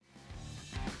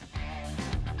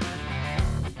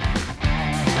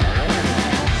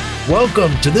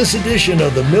Welcome to this edition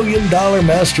of the $1 Million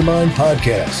Mastermind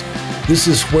Podcast. This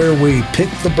is where we pick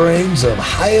the brains of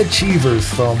high achievers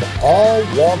from all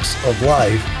walks of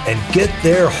life and get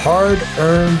their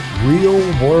hard-earned,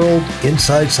 real-world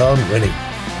insights on winning.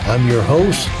 I'm your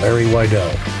host, Larry Weidel.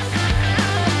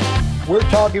 We're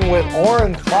talking with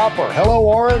Orrin Klopper. Hello,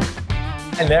 Orrin.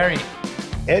 Hey, Larry.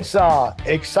 It's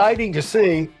exciting to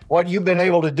see what you've been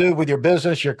able to do with your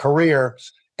business, your career,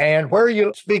 and where are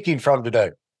you speaking from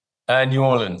today? New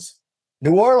Orleans.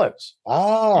 New Orleans.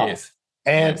 Yes.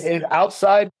 And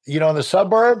outside, in the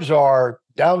suburbs or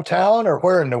downtown, or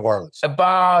where in New Orleans?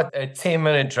 About a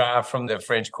 10-minute drive from the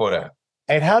French Quarter.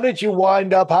 And how did you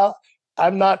wind up?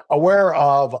 I'm not aware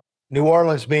of New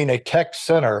Orleans being a tech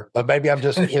center, but maybe I'm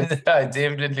just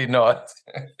Definitely not.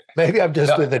 Maybe I'm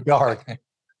just in the dark.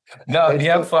 No, we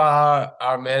have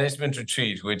our management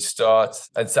retreat, which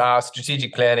it's our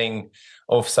strategic planning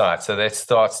offsite. So that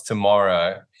starts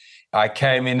tomorrow. I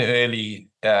came in early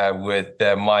with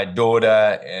my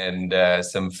daughter and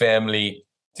some family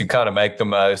to kind of make the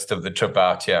most of the trip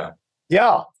out here.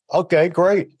 Yeah. Okay,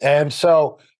 great. And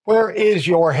so where is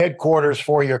your headquarters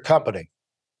for your company?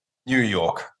 New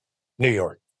York. New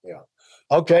York. Yeah.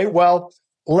 Okay. Well,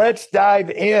 let's dive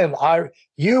in.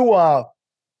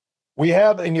 We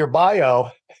have in your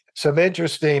bio some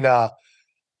interesting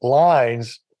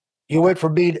lines. You went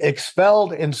from being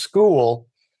expelled in school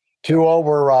to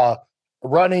over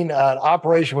running an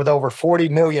operation with over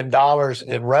 $40 million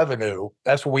in revenue.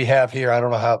 That's what we have here. I don't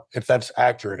know if that's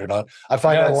accurate or not. I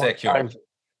find that's accurate.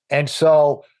 And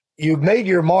so you've made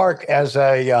your mark as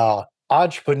a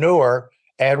entrepreneur,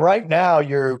 and right now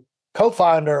you're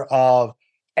co-founder of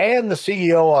and the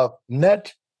CEO of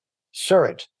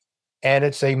Netsurit, and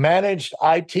it's a managed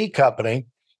IT company,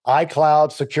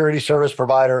 iCloud security service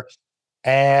provider,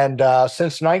 and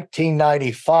since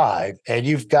 1995, and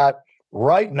you've got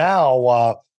right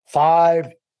now 5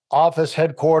 office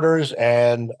headquarters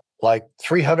and like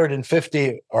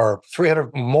 350 or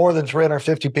 300, more than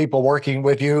 350 people working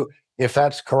with you, if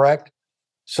that's correct.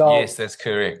 So yes, that's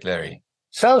correct, Larry.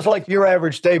 Sounds like your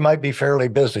average day might be fairly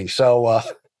busy. So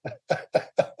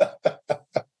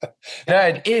no,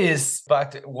 it is.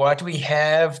 But what we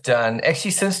have done actually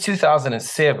since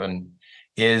 2007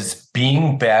 is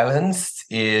being balanced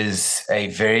is a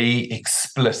very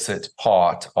explicit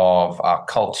part of our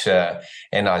culture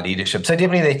and our leadership. So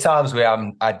definitely there are times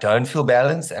where I don't feel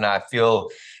balanced and I feel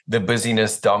the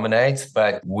busyness dominates,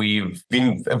 but we've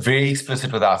been very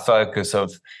explicit with our focus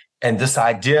and this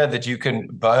idea that you can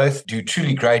both do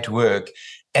truly great work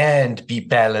and be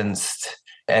balanced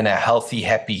and a healthy,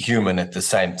 happy human at the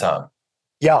same time.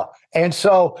 Yeah. And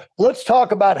so let's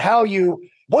talk about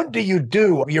what do you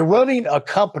do? You're running a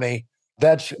company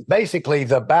that's basically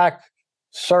the back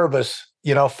service,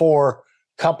 for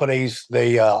companies,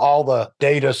 all the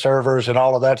data servers and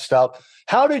all of that stuff.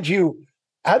 How did you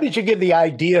get the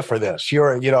idea for this?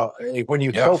 When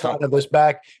you co-founded this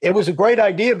back, it was a great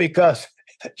idea because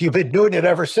you've been doing it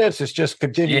ever since. It's just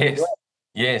continuing.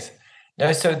 Yes.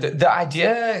 No, so the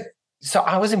idea. So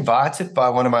I was invited by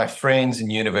one of my friends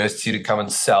in university to come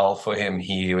and sell for him.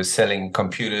 He was selling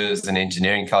computers and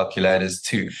engineering calculators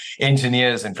to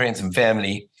engineers and friends and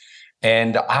family.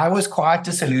 And I was quite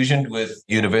disillusioned with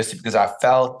university because I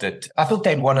felt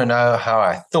they'd want to know how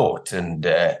I thought, and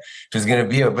it was going to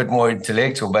be a bit more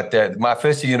intellectual. But my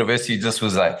first year university just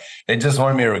was like, they just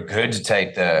wanted me to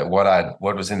regurgitate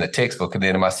what was in the textbook. And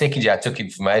then in my second year, I took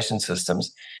information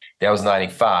systems. That was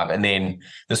 95. And then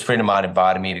this friend of mine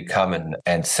invited me to come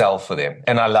and sell for them.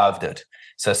 And I loved it.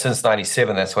 So since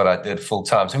 97, that's what I did full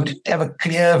time. So we didn't have a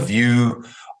clear view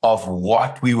of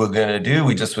what we were going to do.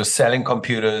 We just were selling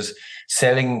computers,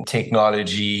 selling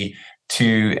technology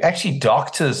to actually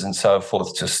doctors and so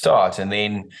forth to start. And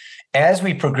then as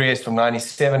we progressed from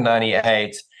 97,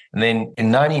 98, and then in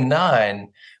 99,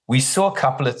 we saw a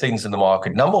couple of things in the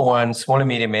market. Number one, small and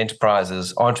medium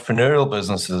enterprises, entrepreneurial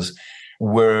businesses,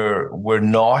 were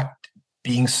not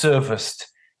being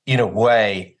serviced in a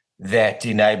way that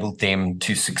enabled them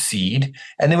to succeed.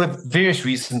 And there were various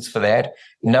reasons for that.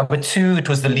 Number two, it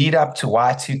was the lead up to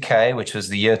Y2K, which was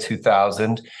the year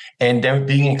 2000, and they were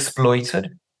being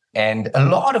exploited. And a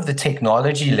lot of the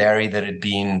technology, Larry, that had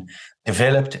been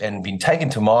developed and been taken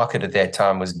to market at that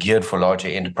time was geared for larger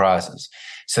enterprises.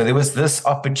 So there was this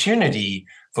opportunity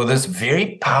for this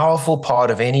very powerful part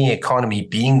of any economy,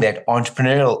 being that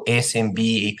entrepreneurial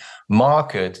SMB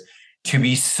market, to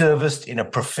be serviced in a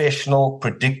professional,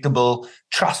 predictable,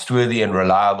 trustworthy, and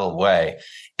reliable way.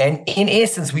 And in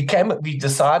essence, we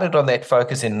decided on that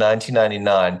focus in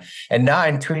 1999. And now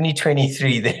in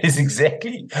 2023, that is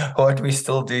exactly what we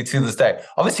still do to this day.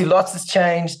 Obviously, lots has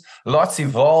changed, lots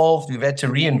evolved. We've had to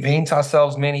reinvent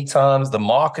ourselves many times. The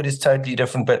market is totally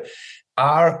different, but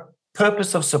our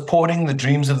purpose of supporting the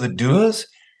dreams of the doers,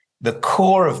 the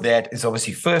core of that is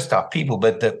obviously first our people,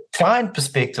 but the client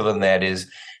perspective on that is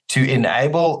to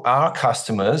enable our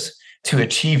customers to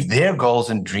achieve their goals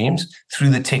and dreams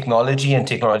through the technology and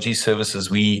technology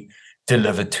services we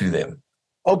deliver to them.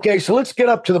 Okay, so let's get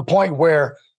up to the point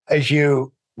where, as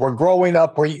you were growing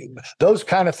up, those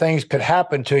kind of things could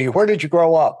happen to you. Where did you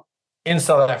grow up? In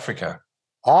South Africa.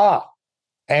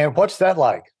 And what's that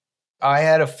like? I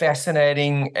had a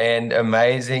fascinating and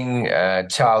amazing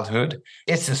childhood.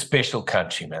 It's a special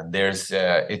country, man.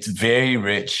 It's very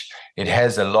rich. It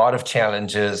has a lot of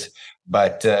challenges.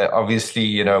 But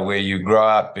obviously, where you grow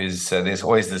up is there's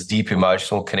always this deep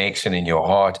emotional connection in your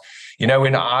heart.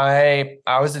 When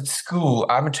I was at school,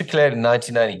 I matriculated in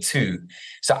 1992.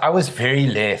 So I was very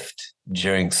left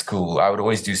during school. I would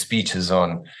always do speeches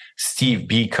on Steve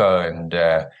Biko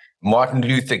and Martin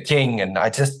Luther King. And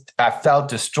I felt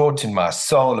distraught in my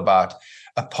soul about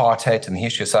apartheid and the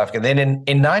history of South Africa. And then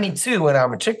in 92, when I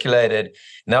matriculated,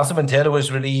 Nelson Mandela was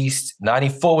released.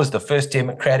 94 was the first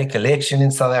democratic election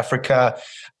in South Africa.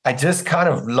 I just kind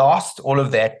of lost all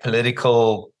of that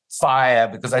political fire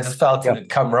because I just felt it had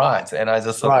come right. And I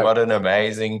just thought, what an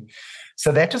amazing.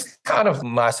 So that was kind of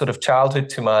my sort of childhood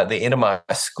to the end of my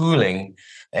schooling.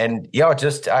 And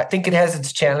I think it has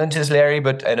its challenges, Larry,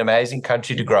 but an amazing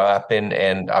country to grow up in.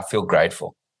 And I feel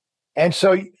grateful. And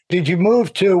so did you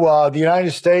move to the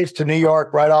United States, to New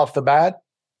York right off the bat?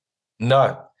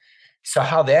 No. So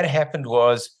how that happened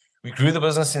was we grew the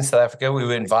business in South Africa. We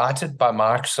were invited by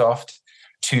Microsoft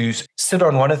to sit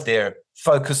on one of their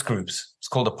focus groups. It's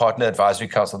called the Partner Advisory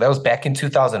Council. That was back in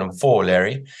 2004,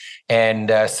 Larry.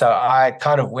 And so I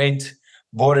kind of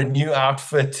bought a new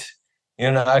outfit,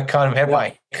 I kind of had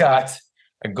my cut.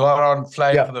 I got on a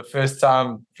plane for the first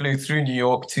time, flew through New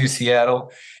York to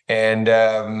Seattle. And,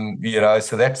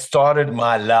 so that started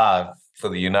my love for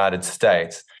the United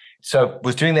States. So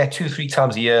was doing that 2-3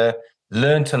 times a year,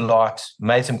 learned a lot,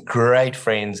 made some great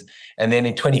friends. And then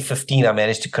in 2015, I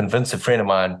managed to convince a friend of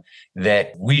mine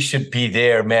that we should be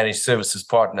their managed services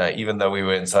partner, even though we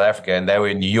were in South Africa and they were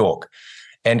in New York.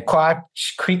 And quite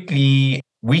quickly,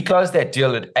 we closed that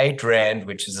deal at 8 Rand,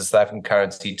 which is the South African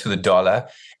currency, to the dollar.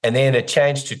 And then it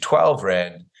changed to 12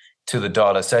 Rand to the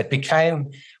dollar. So it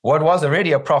became what was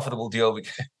already a profitable deal,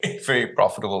 very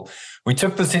profitable. We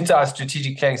took this into our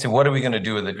strategic planning and said, what are we going to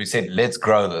do with it? We said, let's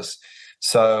grow this.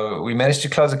 So we managed to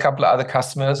close a couple of other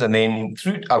customers. And then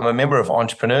I'm a member of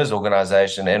Entrepreneurs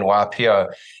Organization,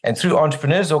 NYPO. And through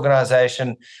Entrepreneurs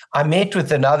Organization, I met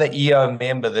with another EO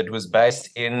member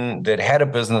that had a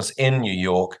business in New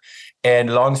York.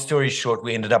 And long story short,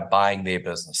 we ended up buying their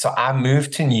business. So I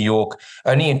moved to New York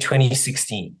only in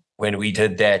 2016 when we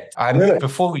did that. I moved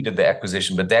before we did the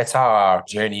acquisition, but that's how our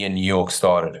journey in New York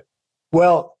started.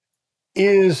 Well,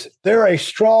 is there a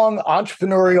strong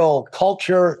entrepreneurial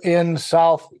culture in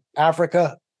South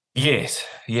Africa? Yes,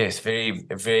 very,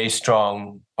 very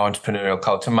strong entrepreneurial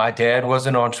culture. My dad was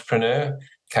an entrepreneur,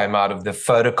 came out of the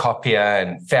photocopier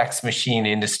and fax machine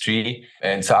industry.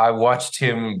 And so I watched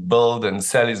him build and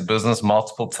sell his business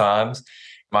multiple times.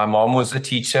 My mom was a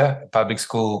teacher, a public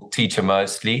school teacher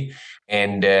mostly.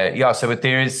 And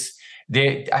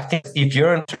but I think if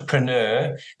you're an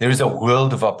entrepreneur, there is a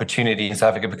world of opportunity in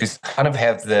South Africa because you kind of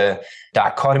have the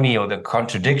dichotomy or the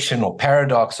contradiction or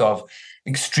paradox of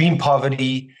extreme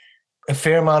poverty, a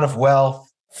fair amount of wealth,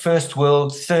 first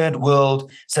world, third world.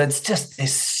 So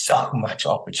there's so much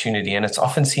opportunity and it's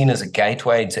often seen as a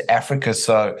gateway into Africa.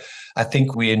 So I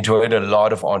think we enjoyed a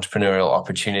lot of entrepreneurial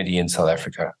opportunity in South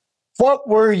Africa. What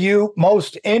were you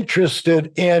most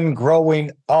interested in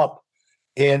growing up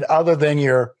in other than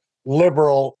your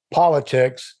liberal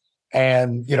politics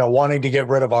and, wanting to get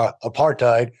rid of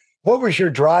apartheid? What was your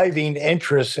driving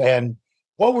interest and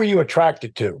what were you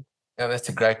attracted to? Yeah, that's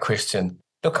a great question.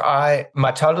 Look,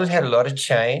 my childhood had a lot of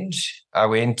change. I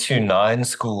went to 9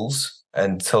 schools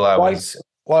until I was...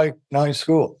 Why 9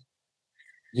 schools?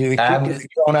 You get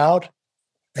thrown out?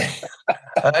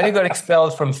 I only got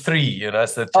expelled from 3,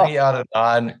 so 3 out of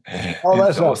 9. Oh,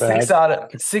 that's not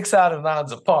bad. 6 out of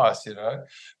 9's a pass,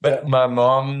 But my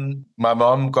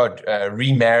mom got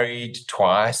remarried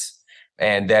twice,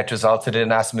 and that resulted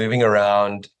in us moving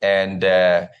around.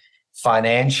 And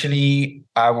financially,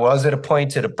 I was at a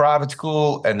point at a private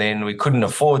school, and then we couldn't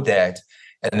afford that.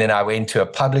 And then I went to a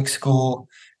public school,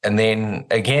 And then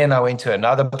again, I went to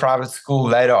another private school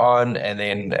later on, and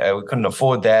then we couldn't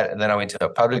afford that. And then I went to a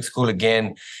public school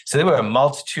again. So there were a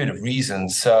multitude of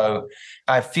reasons. So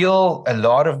I feel a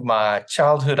lot of my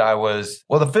childhood,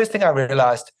 the first thing I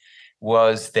realized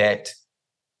was that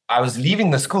I was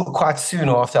leaving the school quite soon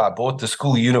after I bought the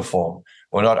school uniform.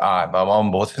 Well, not I, my mom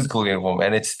bought the school uniform,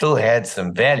 and it still had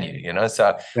some value,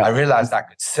 So I realized I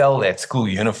could sell that school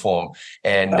uniform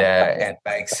and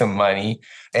make some money.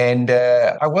 And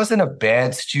I wasn't a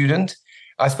bad student.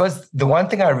 I suppose the one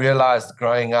thing I realized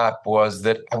growing up was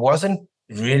that I wasn't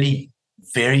really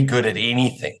very good at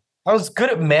anything. I was good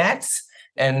at maths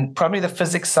and probably the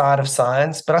physics side of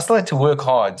science, but I still had to work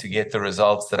hard to get the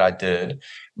results that I did.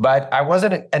 But I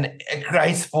wasn't a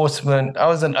great sportsman. I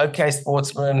was an okay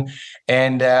sportsman.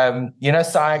 And,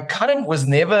 so I kind of was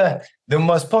never the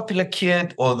most popular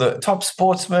kid or the top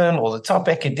sportsman or the top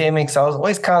academics. I was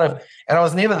always and I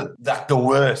was never the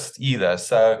worst either.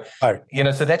 So,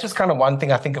 so that was kind of one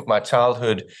thing I think of my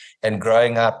childhood and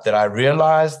growing up that I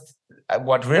realized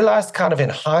kind of in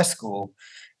high school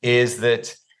is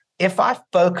that if I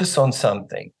focus on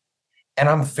something and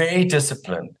I'm very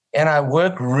disciplined and I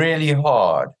work really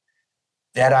hard,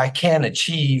 that I can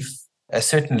achieve a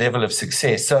certain level of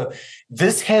success. So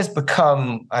this has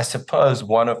become, I suppose,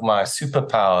 one of my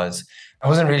superpowers. I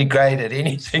wasn't really great at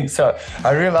anything, so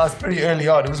I realized pretty early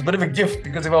on it was a bit of a gift,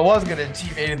 because if I was going to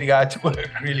achieve anything, I had to work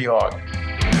really hard.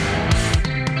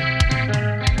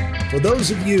 For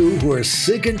those of you who are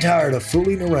sick and tired of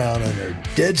fooling around and are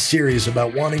dead serious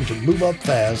about wanting to move up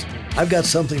fast, I've got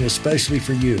something especially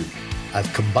for you.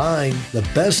 I've combined the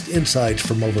best insights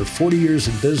from over 40 years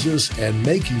in business and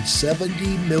making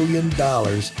 $70 million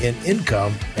in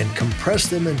income and compressed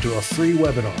them into a free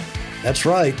webinar. That's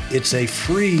right, it's a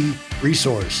free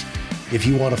resource. If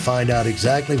you want to find out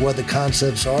exactly what the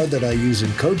concepts are that I use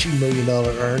in coaching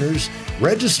million-dollar earners,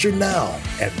 register now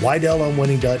at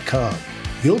WeidellOnWinning.com.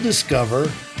 You'll discover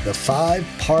the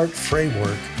 5-part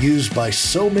framework used by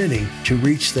so many to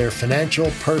reach their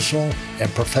financial, personal, and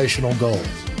professional goals.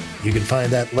 You can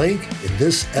find that link in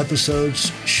this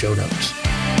episode's show notes.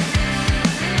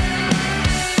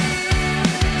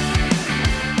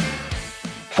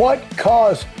 What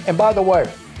caused, and by the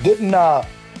way,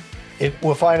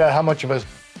 we'll find out how much of a,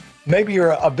 maybe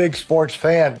you're a big sports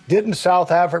fan. Didn't South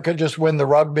Africa just win the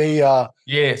rugby?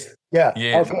 Yes. Yeah.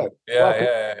 Yes. Okay.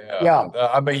 Yeah.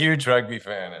 I'm a huge rugby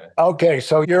fan. Okay.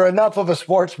 So you're enough of a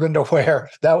sportsman to where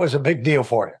that was a big deal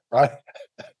for you, right?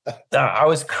 I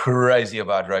was crazy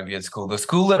about rugby at school. The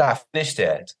school that I finished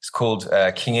at is called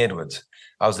King Edward's.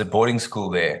 I was at boarding school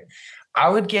there. I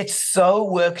would get so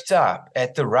worked up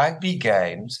at the rugby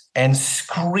games and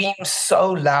scream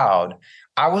so loud.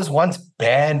 I was once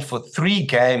banned for 3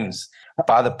 games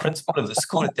by the principal of the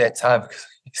school at that time, because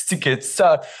I used to get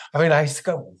I used to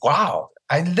go, wow.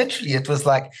 It was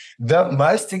like the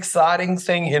most exciting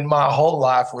thing in my whole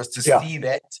life was to see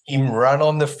that team run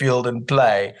on the field and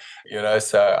play,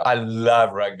 so I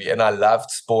love rugby and I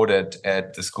loved sport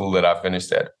at the school that I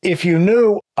finished at. If you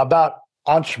knew about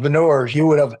entrepreneurs, you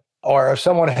would have, or if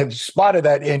someone had spotted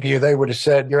that in you, they would have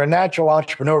said, you're a natural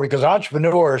entrepreneur, because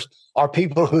entrepreneurs are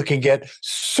people who can get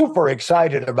super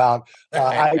excited about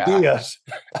ideas.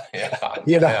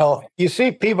 You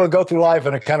see people go through life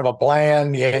in a kind of a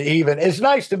bland, even. It's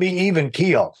nice to be even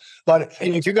keel, but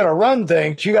if you're going to run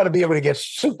things, you got to be able to get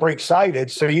super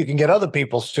excited so you can get other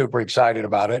people super excited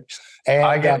about it. And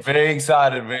I get very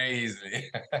excited very easily.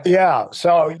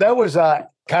 So that was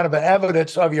kind of an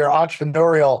evidence of your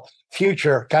entrepreneurial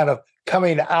future kind of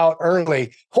coming out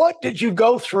early. What did you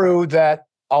go through that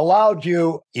allowed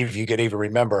you, if you could even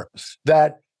remember,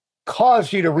 that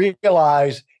caused you to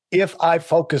realize, if I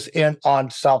focus in on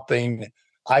something,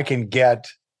 I can get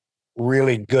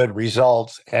really good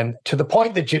results, and to the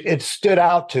point that it stood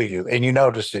out to you and you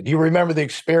noticed it? Do you remember the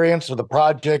experience of the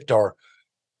project? Or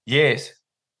Yes.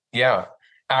 Yeah.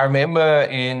 I remember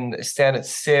in standard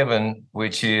 7,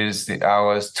 which is I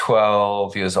was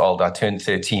 12 years old. I turned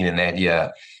 13 in that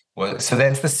year. So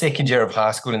that's the second year of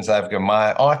high school in South Africa.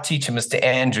 My art teacher, Mr.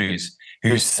 Andrews,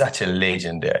 who's such a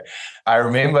legend there. I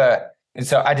remember, and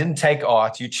so I didn't take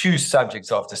art. You choose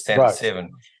subjects after standard 7.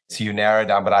 So you narrow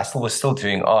down, but I was still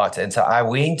doing art. And so I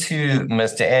went to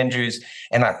Mr. Andrews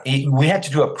and we had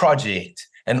to do a project,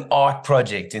 an art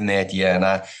project in that year. And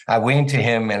I went to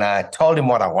him and I told him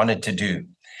what I wanted to do.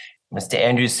 Mr.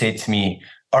 Andrews said to me,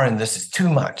 Orrin, this is too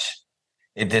much.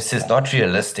 this is not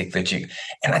realistic that you,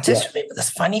 and I just remember this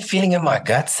funny feeling in my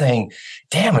gut saying,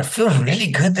 damn, it feels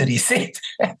really good that he said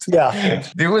that. Yeah.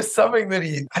 There was something that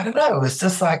I don't know, it was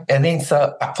just like, and then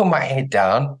so I put my head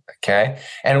down, okay,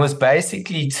 and it was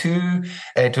basically two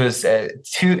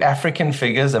African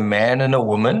figures, a man and a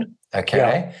woman,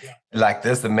 okay, like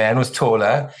this. The man was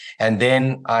taller, and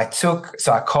then I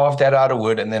carved that out of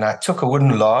wood, and then I took a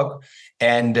wooden log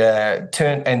and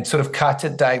turned and sort of cut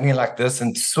it diagonally like this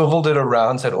and swiveled it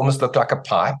around so it almost looked like a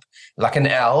pipe, like an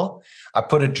L. I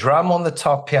put a drum on the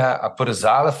top here, I put a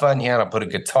xylophone here, and I put a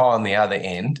guitar on the other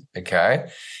end, okay?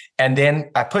 And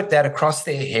then I put that across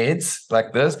their heads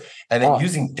like this, and then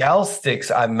using dell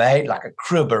sticks, I made like a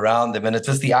crib around them. And it's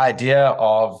just the idea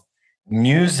of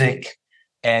music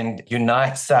and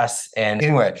unites us. And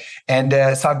anyway, and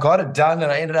so I got it done,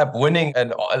 and I ended up winning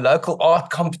a local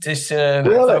art competition.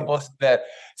 Really? And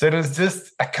so it was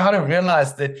just, I kind of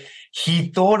realized that he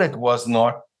thought it was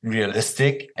not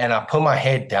realistic, and I put my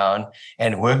head down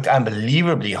and worked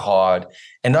unbelievably hard.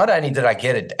 And not only did I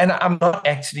get it, and I'm not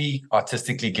actually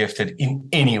artistically gifted in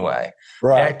any way.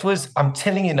 Right. I'm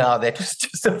telling you now, that was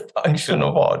just a function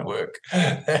of hard work.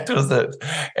 That was it.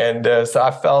 And so I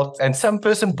felt, and some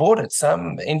person bought it,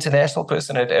 some international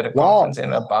person at a conference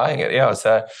ended up buying it. Yeah.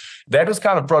 So that was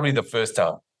kind of probably the first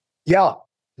time. Yeah.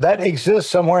 That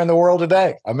exists somewhere in the world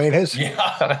today. I mean,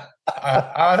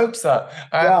 I hope so.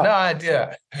 I have no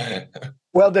idea.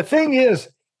 Well, the thing is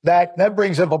that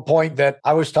brings up a point that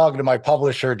I was talking to my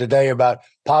publisher today about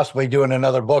possibly doing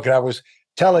another book. And I was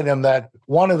telling him that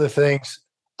one of the things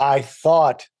I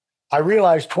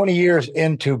realized 20 years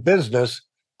into business,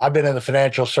 I've been in the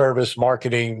financial service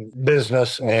marketing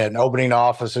business and opening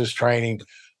offices, training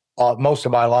most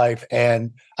of my life.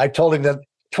 And I told him that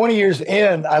 20 years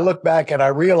in, I look back and I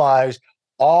realized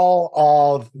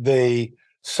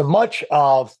so much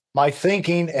of my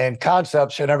thinking and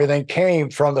concepts and everything came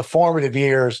from the formative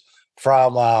years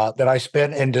that I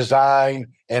spent in design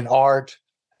and art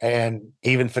and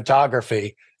even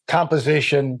photography,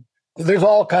 composition. There's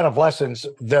all kind of lessons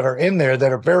that are in there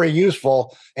that are very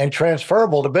useful and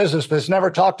transferable to business, but it's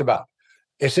never talked about.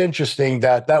 It's interesting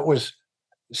that was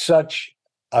such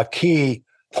a key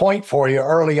point for you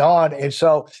early on. And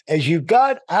so as you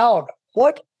got out,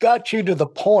 what got you to the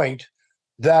point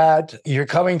that you're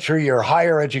coming through your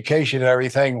higher education and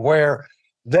everything where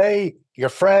your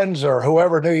friends or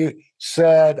whoever knew you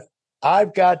said,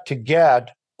 I've got to get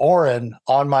Orrin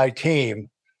on my team?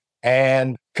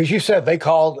 And because you said they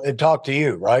called and talked to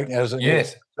you, right?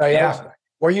 Yes.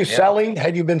 Were you selling?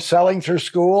 Had you been selling through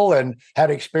school and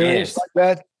had experience like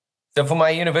that? So for my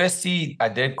university, I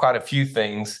did quite a few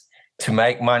things to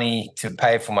make money to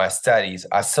pay for my studies.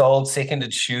 I sold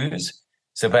secondhand shoes.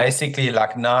 So basically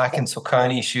like Nike and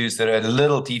Saucony shoes that are a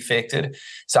little defected.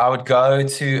 So I would go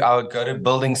to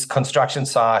buildings, construction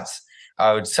sites.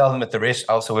 I would sell them at the rest.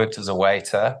 I also worked as a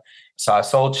waiter. So I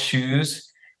sold shoes.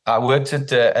 I worked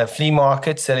at a flea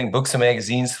market selling books and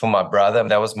magazines for my brother.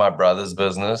 That was my brother's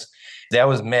business. That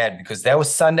was mad because that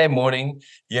was Sunday morning.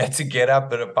 You had to get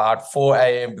up at about 4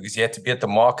 a.m. because you had to be at the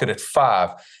market at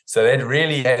 5. So that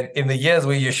really, in the years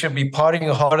where you should be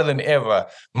partying harder than ever,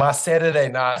 my Saturday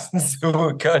nights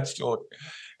were cut short.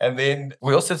 And then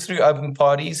we also threw open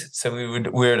parties. So we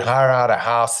would hire out a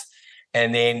house,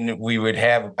 and then we would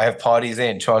have parties there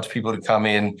and charge people to come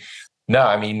in. No,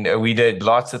 I mean, we did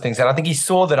lots of things. And I think he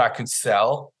saw that I could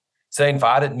sell. So he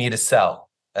invited me to sell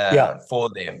for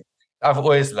them. I've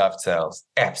always loved sales,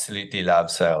 absolutely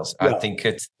love sales. Yeah. I think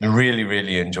it's really,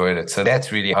 really enjoyed it. So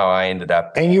that's really how I ended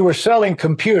up. And you were selling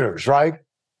computers, right?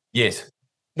 Yes.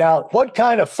 Now, what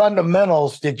kind of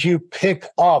fundamentals did you pick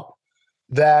up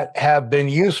that have been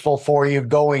useful for you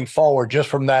going forward, just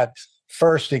from that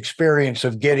first experience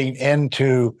of getting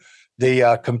into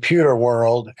the computer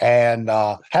world and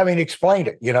having explained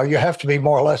it? You know, you have to be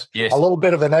more or less a little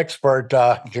bit of an expert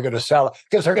if you're going to sell it,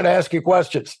 because they're going to ask you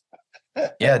questions.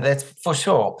 Yeah, that's for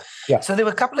sure. Yeah. So there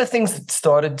were a couple of things that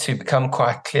started to become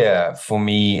quite clear for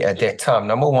me at that time.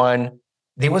 Number one,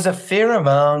 there was a fair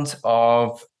amount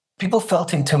of people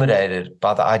felt intimidated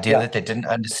by the idea that they didn't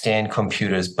understand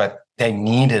computers, but they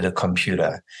needed a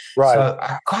computer. Right. So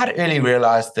I quite early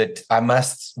realized that I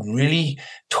must really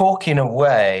talk in a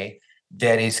way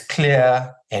that is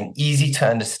clear and easy to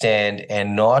understand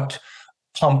and not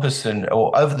pompous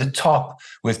or over the top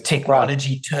with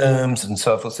technology terms and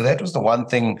so forth. So that was the one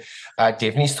thing I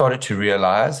definitely started to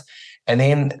realize. And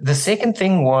then the second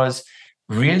thing was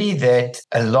really that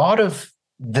a lot of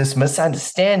this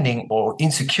misunderstanding or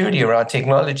insecurity around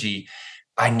technology,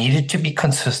 I needed to be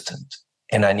consistent.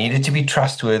 and I needed to be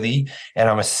trustworthy, and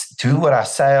I must do what I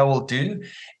say I will do.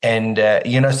 And,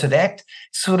 so that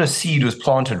sort of seed was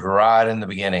planted right in the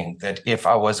beginning, that if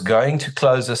I was going to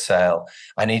close a sale,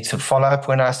 I need to follow up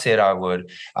when I said I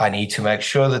would. I need to make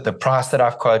sure that the price that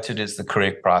I've quoted is the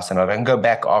correct price. And I don't go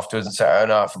back afterwards and say, oh,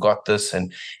 no, I forgot this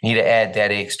and need to add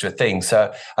that extra thing.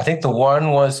 So I think the one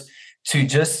was to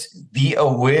just be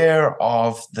aware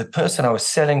of the person I was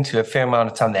selling to a fair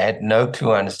amount of time that had no clue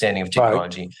or understanding of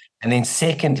technology. Right. And then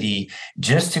secondly,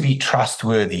 just to be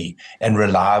trustworthy and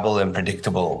reliable and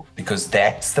predictable, because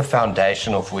that's the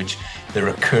foundation of which the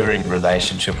recurring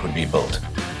relationship would be built.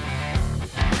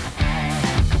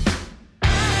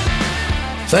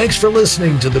 Thanks for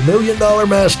listening to the $1 Million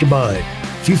Mastermind.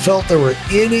 If you felt there were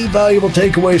any valuable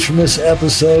takeaways from this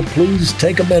episode, please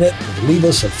take a minute and leave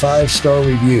us a 5-star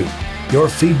review. Your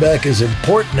feedback is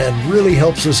important and really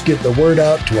helps us get the word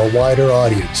out to a wider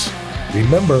audience.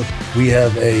 Remember, we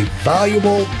have a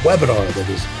valuable webinar that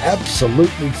is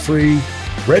absolutely free.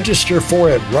 Register for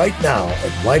it right now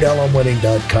at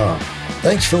whiteoutwinning.com.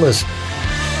 Thanks for listening.